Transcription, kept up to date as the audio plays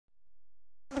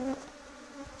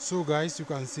So guys, you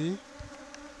can see,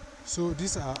 so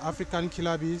these are African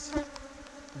killer bees.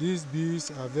 These bees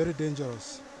are very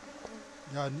dangerous,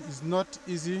 and it's not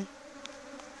easy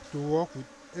to work with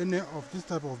any of this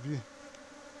type of bee. You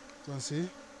can see,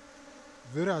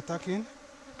 very attacking.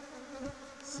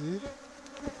 See,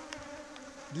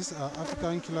 these are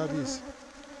African killer bees.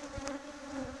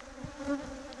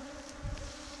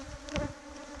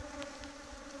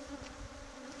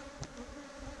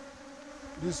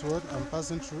 This is what I'm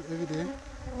passing through every day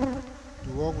to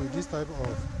work with this type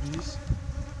of bees.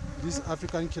 These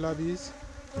African killer bees,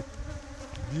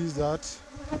 bees that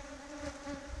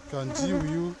can deal with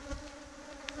you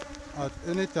at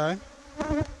any time.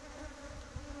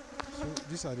 So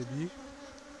these are the bee,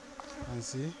 and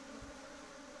see,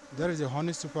 there is a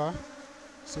honey super.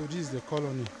 So this is the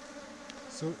colony.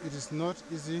 So it is not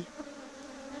easy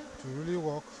to really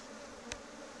work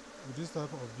with this type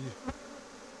of bee.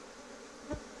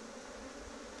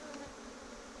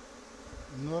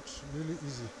 Not really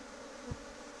easy.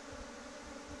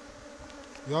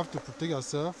 You have to protect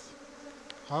yourself,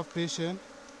 have patience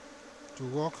to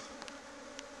work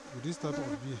with this type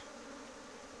of bee.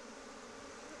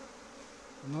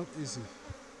 Not easy.